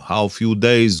all, how few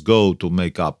days go to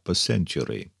make up a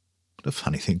century. What a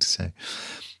funny thing to say.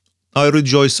 I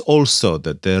rejoice also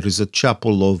that there is a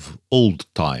chapel of old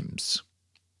times.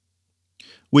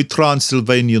 We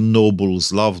Transylvanian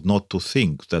nobles love not to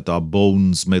think that our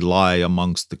bones may lie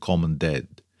amongst the common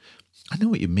dead. I know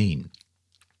what you mean.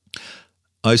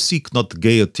 I seek not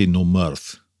gaiety nor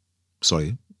mirth.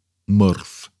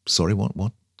 Mirth. Sorry,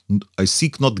 what? I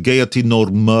seek not gaiety nor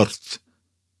mirth.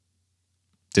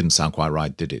 Didn't sound quite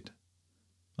right, did it?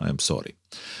 I am sorry.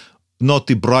 Not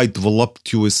the bright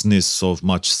voluptuousness of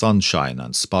much sunshine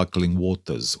and sparkling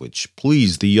waters which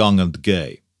please the young and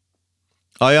gay.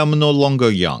 I am no longer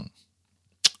young.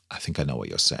 I think I know what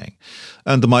you're saying.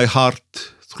 And my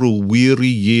heart, through weary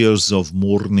years of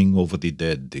mourning over the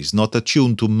dead, is not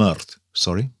attuned to mirth.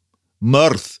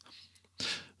 Mirth!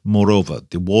 Moreover,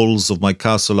 the walls of my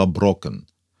castle are broken.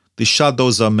 The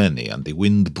shadows are many, and the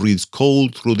wind breathes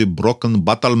cold through the broken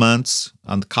battlements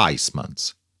and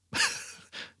casements.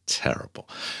 Terrible.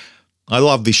 I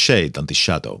love the shade and the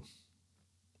shadow.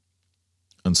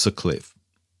 And Sir Cliff.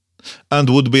 And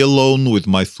would be alone with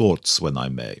my thoughts when I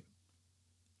may.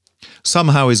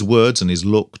 Somehow his words and his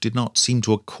look did not seem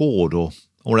to accord, or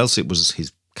else it was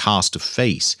his cast of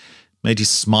face, made his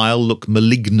smile look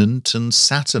malignant and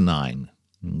saturnine.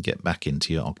 Get back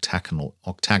into your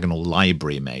octagonal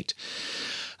library, mate.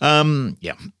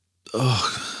 Yeah.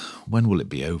 Ugh. When will it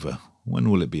be over?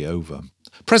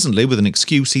 Presently, with an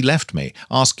excuse, he left me,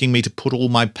 asking me to put all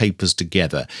my papers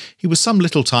together. He was some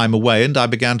little time away, and I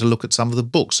began to look at some of the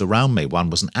books around me. One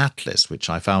was an atlas, which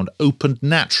I found opened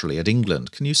naturally at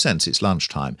England. Can you sense it's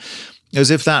lunchtime? As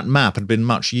if that map had been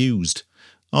much used.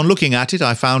 On looking at it,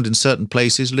 I found in certain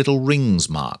places little rings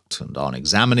marked, and on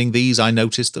examining these I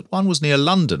noticed that one was near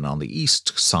London on the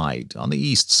east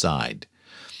side,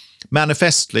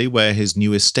 manifestly where his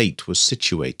new estate was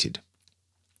situated.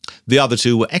 The other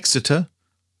two were Exeter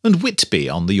and Whitby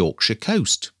on the Yorkshire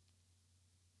coast.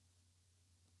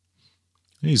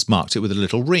 He's marked it with a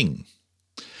little ring.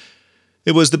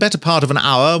 It was the better part of an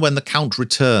hour when the Count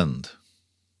returned.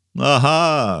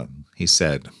 Aha, he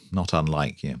said, not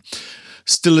unlike you.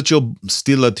 Still at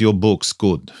your books,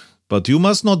 good. But you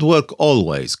must not work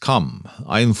always. Come,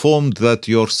 I informed that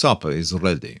your supper is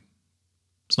ready.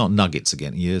 It's not nuggets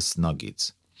again. Yes,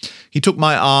 nuggets. He took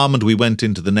my arm and we went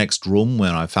into the next room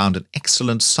where I found an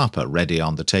excellent supper ready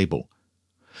on the table.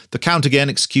 The Count again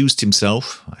excused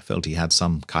himself. I felt he had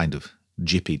some kind of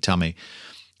jippy tummy,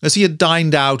 as he had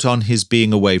dined out on his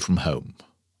being away from home.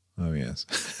 Oh, yes.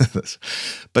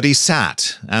 But he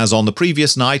sat, as on the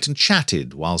previous night, and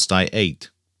chatted whilst I ate.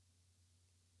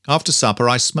 After supper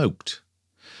I smoked,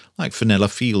 like Fenella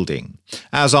Fielding,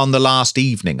 as on the last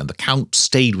evening, and the Count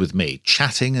stayed with me,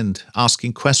 chatting and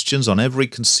asking questions on every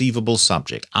conceivable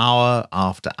subject, hour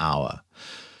after hour.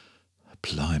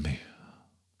 Blimey.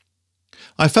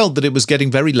 I felt that it was getting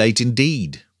very late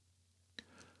indeed.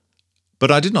 But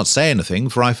I did not say anything,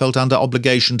 for I felt under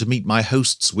obligation to meet my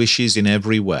host's wishes in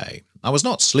every way. I was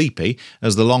not sleepy,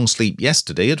 as the long sleep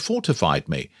yesterday had fortified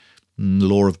me.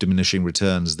 Law of diminishing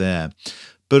returns there.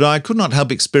 But I could not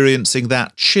help experiencing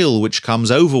that chill which comes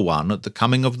over one at the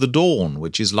coming of the dawn,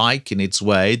 which is like, in its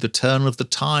way, the turn of the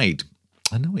tide.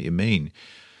 I know what you mean.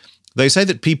 They say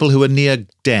that people who are near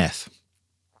death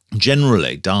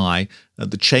generally die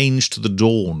at the change to the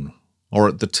dawn, or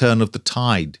at the turn of the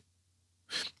tide.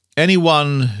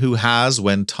 Anyone who has,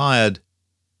 when tired,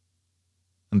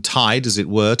 and tied, as it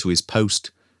were, to his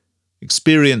post,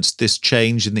 experienced this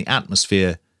change in the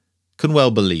atmosphere, can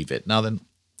well believe it. Now then,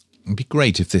 it'd be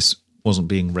great if this wasn't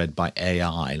being read by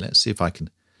AI. Let's see if I can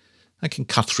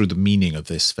cut through the meaning of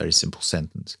this very simple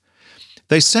sentence.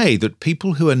 They say that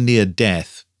people who are near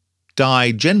death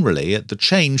die generally at the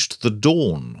change to the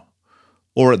dawn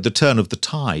or at the turn of the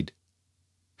tide.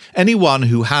 Anyone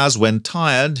who has, when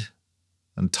tired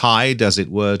and tied, as it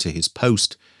were, to his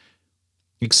post,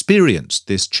 experienced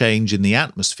this change in the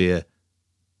atmosphere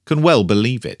can well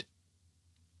believe it.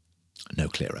 No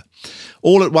clearer.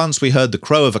 All at once we heard the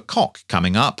crow of a cock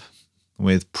coming up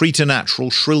with preternatural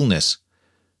shrillness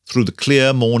through the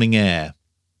clear morning air.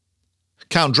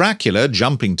 Count Dracula,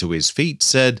 jumping to his feet,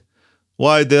 said,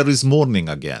 "Why, there is morning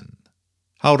again.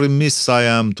 How remiss I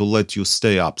am to let you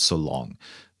stay up so long.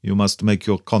 You must make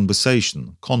your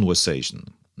conversation,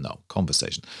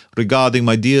 regarding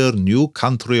my dear new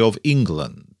country of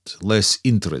England less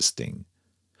interesting,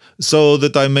 so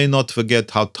that I may not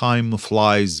forget how time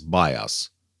flies by us."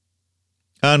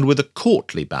 And with a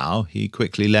courtly bow, he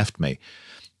quickly left me.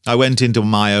 I went into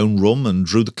my own room and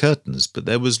drew the curtains, but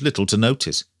there was little to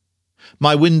notice.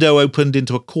 My window opened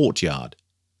into a courtyard.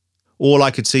 All I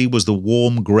could see was the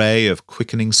warm grey of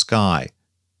quickening sky.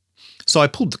 So I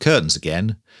pulled the curtains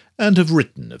again, and have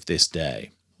written of this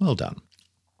day. Well done.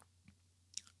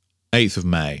 8th of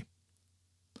May.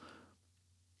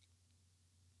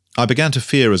 I began to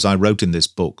fear as I wrote in this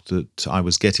book that I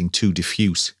was getting too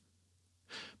diffuse.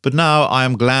 But now I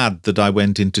am glad that I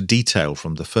went into detail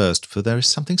from the first, for there is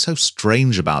something so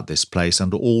strange about this place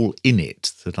and all in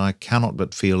it that I cannot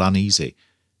but feel uneasy.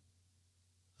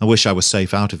 I wish I were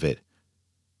safe out of it,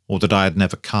 or that I had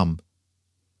never come.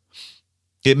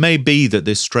 It may be that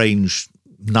this strange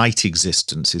night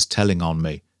existence is telling on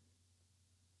me,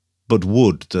 but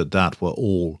would that that were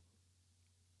all.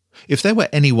 If there were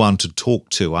anyone to talk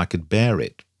to, I could bear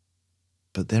it,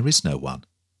 but there is no one.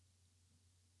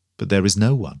 But there is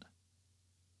no one.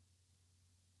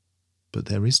 But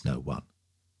there is no one.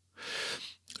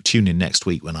 Tune in next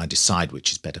week when I decide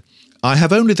which is better. I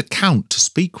have only the Count to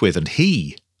speak with, and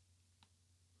he.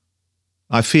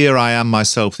 I fear I am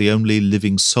myself the only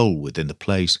living soul within the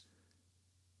place.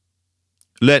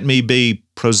 Let me be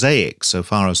prosaic so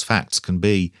far as facts can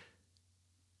be.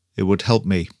 It would help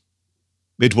me.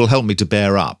 It will help me to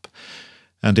bear up,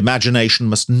 and imagination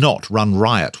must not run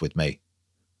riot with me.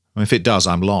 If it does,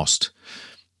 I'm lost.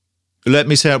 Let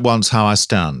me say at once how I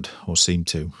stand, or seem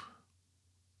to.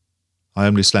 I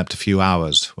only slept a few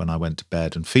hours when I went to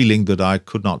bed, and feeling that I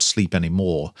could not sleep any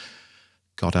more,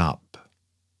 got up.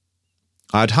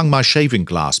 I had hung my shaving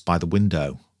glass by the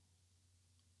window,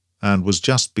 and was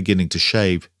just beginning to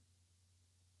shave.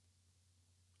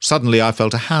 Suddenly I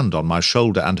felt a hand on my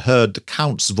shoulder and heard the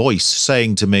Count's voice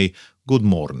saying to me, "Good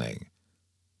morning."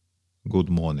 Good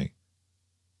morning.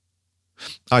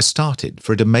 I started,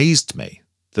 for it amazed me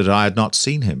that I had not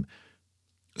seen him,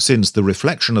 since the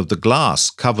reflection of the glass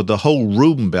covered the whole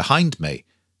room behind me,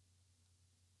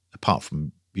 apart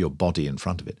from your body in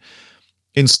front of it.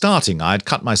 In starting, I had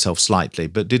cut myself slightly,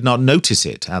 but did not notice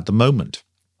it at the moment.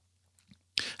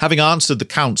 Having answered the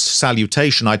Count's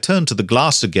salutation, I turned to the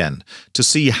glass again to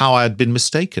see how I had been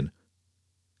mistaken.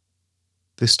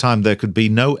 This time there could be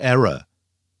no error,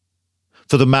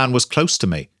 for the man was close to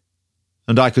me,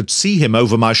 and I could see him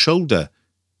over my shoulder.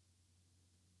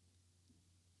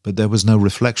 But there was no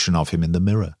reflection of him in the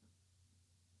mirror.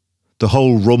 The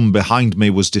whole room behind me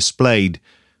was displayed,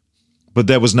 but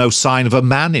there was no sign of a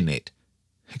man in it,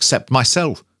 except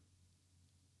myself.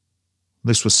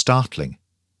 This was startling,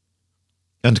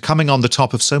 and coming on the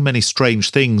top of so many strange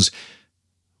things,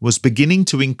 was beginning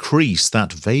to increase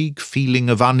that vague feeling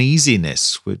of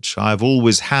uneasiness which I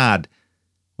always have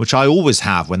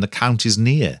when the Count is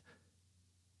near.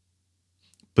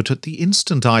 But at the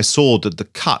instant I saw that the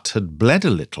cut had bled a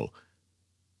little,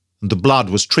 and the blood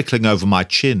was trickling over my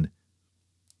chin.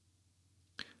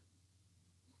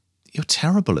 You're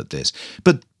terrible at this.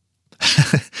 But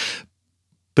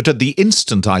at the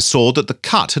instant I saw that the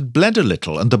cut had bled a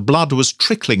little, and the blood was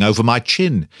trickling over my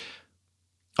chin.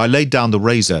 I laid down the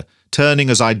razor, turning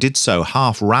as I did so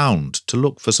half round to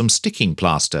look for some sticking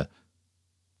plaster.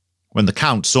 When the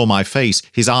Count saw my face,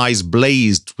 his eyes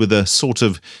blazed with a sort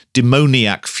of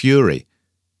demoniac fury,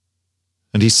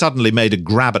 and he suddenly made a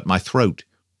grab at my throat.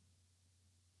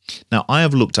 Now, I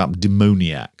have looked up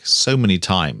demoniac so many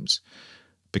times,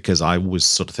 because I always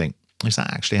sort of think, is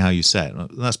that actually how you say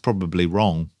it? That's probably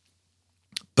wrong,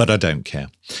 but I don't care.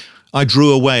 I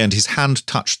drew away, and his hand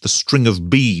touched the string of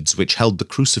beads which held the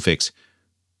crucifix.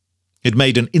 It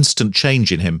made an instant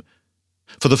change in him,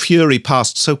 for the fury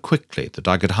passed so quickly that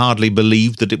I could hardly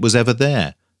believe that it was ever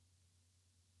there.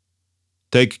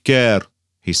 "Take care,"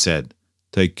 he said.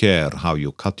 "Take care how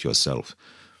you cut yourself.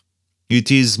 It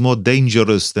is more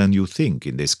dangerous than you think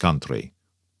in this country.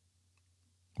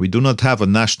 We do not have a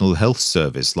national health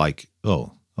service like—"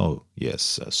 Oh,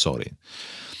 yes, sorry.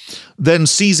 Then,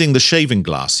 seizing the shaving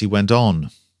glass, he went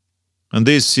on. "And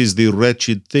this is the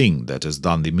wretched thing that has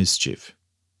done the mischief.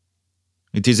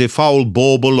 It is a foul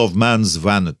bauble of man's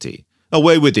vanity.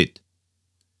 Away with it!"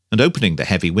 And opening the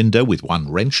heavy window with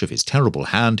one wrench of his terrible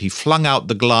hand, he flung out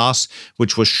the glass,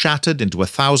 which was shattered into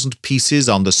 1,000 pieces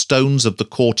on the stones of the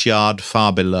courtyard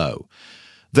far below.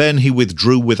 Then he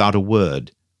withdrew without a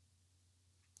word.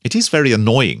 It is very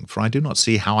annoying, for I do not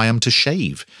see how I am to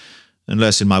shave,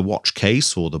 unless in my watch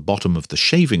case or the bottom of the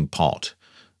shaving pot.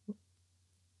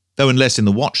 Unless in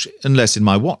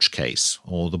my watch case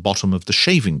or the bottom of the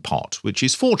shaving pot, which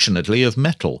is fortunately of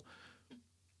metal.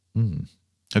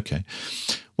 Okay.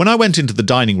 When I went into the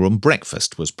dining room,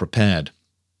 breakfast was prepared,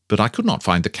 but I could not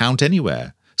find the Count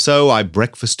anywhere, so I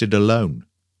breakfasted alone.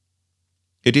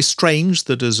 It is strange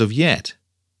that as yet,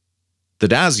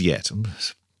 I'm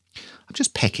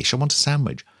just peckish, I want a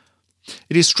sandwich.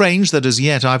 It is strange that as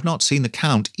yet I have not seen the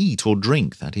Count eat or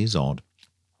drink. That is odd.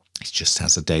 He just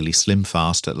has a daily slim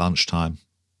fast at lunchtime.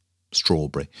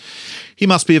 Strawberry. He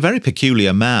must be a very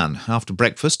peculiar man. After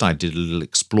breakfast, I did a little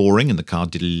exploring in the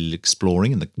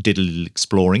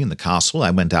castle.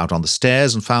 I went out on the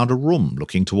stairs and found a room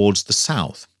looking towards the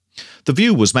south. The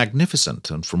view was magnificent,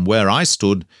 and from where I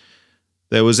stood,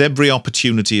 there was every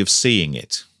opportunity of seeing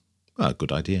it. A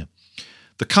good idea.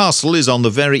 The castle is on the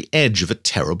very edge of a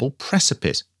terrible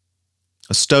precipice.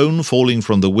 A stone falling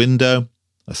from the window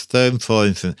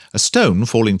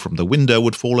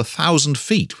would fall 1,000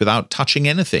 feet without touching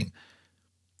anything.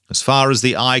 As far as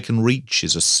the eye can reach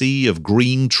is a sea of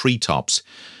green treetops,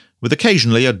 with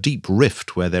occasionally a deep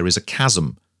rift where there is a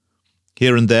chasm.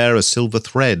 Here and there are silver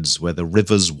threads where the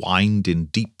rivers wind in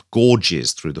deep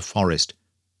gorges through the forests.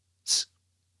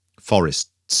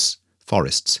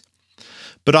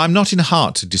 But I am not in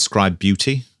heart to describe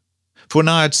beauty, for when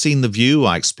I had seen the view,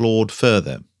 I explored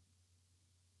further.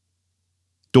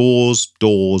 Doors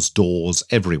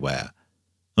everywhere,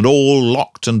 and all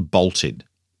locked and bolted.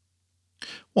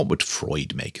 What would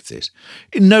Freud make of this?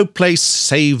 In no place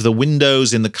save the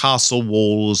windows in the castle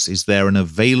walls is there an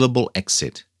available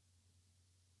exit.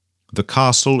 The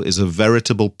castle is a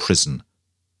veritable prison,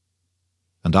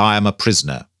 and I am a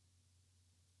prisoner.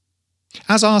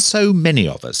 As are so many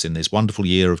of us in this wonderful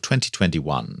year of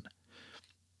 2021.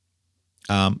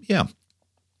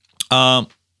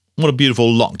 What a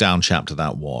beautiful lockdown chapter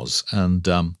that was. And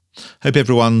hope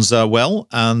everyone's well.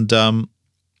 And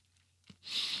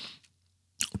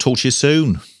talk to you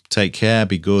soon. Take care.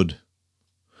 Be good.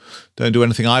 Don't do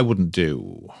anything I wouldn't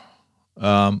do.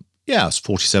 It's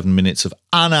 47 minutes of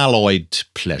unalloyed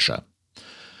pleasure.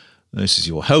 This is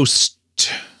your host,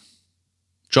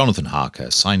 Jonathan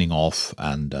Harker, signing off.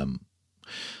 And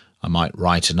I might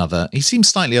write another. He seems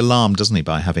slightly alarmed, doesn't he,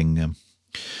 by having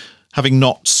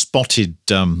not spotted,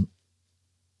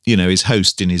 his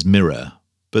host in his mirror,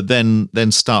 but then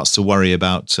starts to worry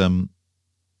about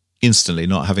instantly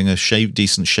not having a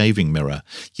decent shaving mirror.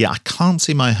 Yeah, I can't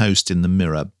see my host in the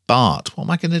mirror, but what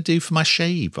am I going to do for my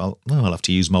shave? I'll have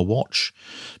to use my watch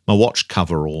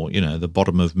cover, or the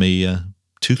bottom of me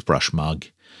toothbrush mug.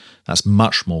 That's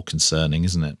much more concerning,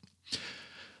 isn't it?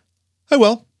 Oh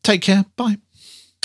well, take care. Bye.